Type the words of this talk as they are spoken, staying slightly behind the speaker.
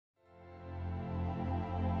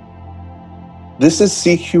This is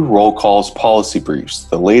CQ Roll Call's Policy Briefs,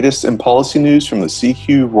 the latest in policy news from the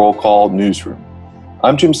CQ Roll Call newsroom.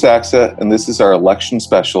 I'm Jim Saxa, and this is our election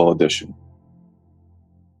special edition.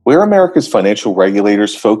 Where America's financial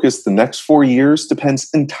regulators focus the next 4 years depends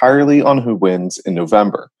entirely on who wins in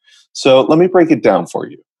November. So let me break it down for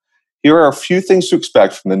you. Here are a few things to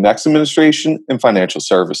expect from the next administration in financial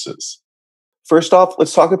services. First off,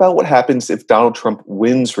 let's talk about what happens if Donald Trump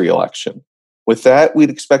wins re-election. With that,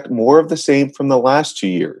 we'd expect more of the same from the last 2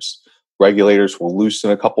 years. Regulators will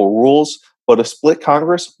loosen a couple rules, but a split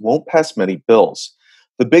Congress won't pass many bills.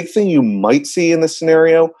 The big thing you might see in this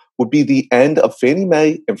scenario would be the end of Fannie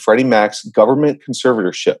Mae and Freddie Mac's government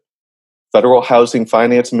conservatorship. Federal Housing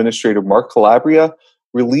Finance Administrator Mark Calabria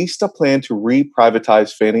released a plan to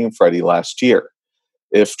re-privatize Fannie and Freddie last year.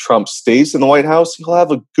 If Trump stays in the White House, he'll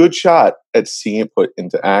have a good shot at seeing it put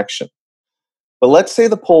into action. But let's say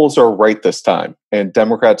the polls are right this time, and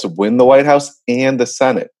Democrats win the White House and the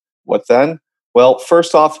Senate. What then? Well,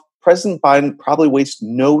 first off, President Biden probably wastes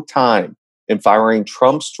no time in firing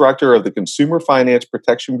Trump's director of the Consumer Finance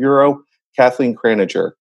Protection Bureau, Kathleen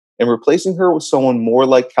Kraninger, and replacing her with someone more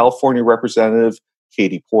like California Representative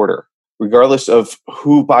Katie Porter. Regardless of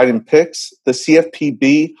who Biden picks, the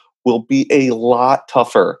CFPB will be a lot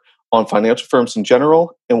tougher on financial firms in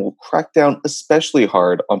general and will crack down especially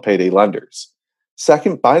hard on payday lenders.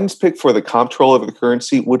 Second, Biden's pick for the comptroller of the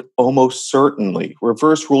currency would almost certainly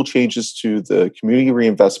reverse rule changes to the Community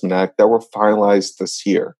Reinvestment Act that were finalized this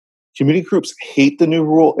year. Community groups hate the new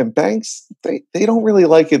rule, and banks, they don't really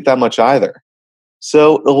like it that much either.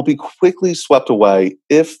 So it'll be quickly swept away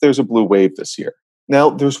if there's a blue wave this year.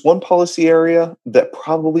 Now, there's one policy area that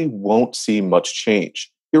probably won't see much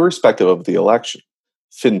change, irrespective of the election: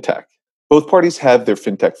 fintech. Both parties have their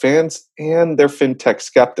fintech fans and their fintech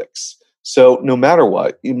skeptics. So no matter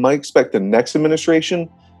what, you might expect the next administration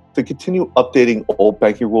to continue updating old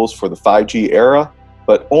banking rules for the 5G era,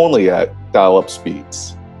 but only at dial-up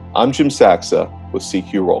speeds. I'm Jim Saxa with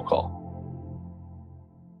CQ Roll Call.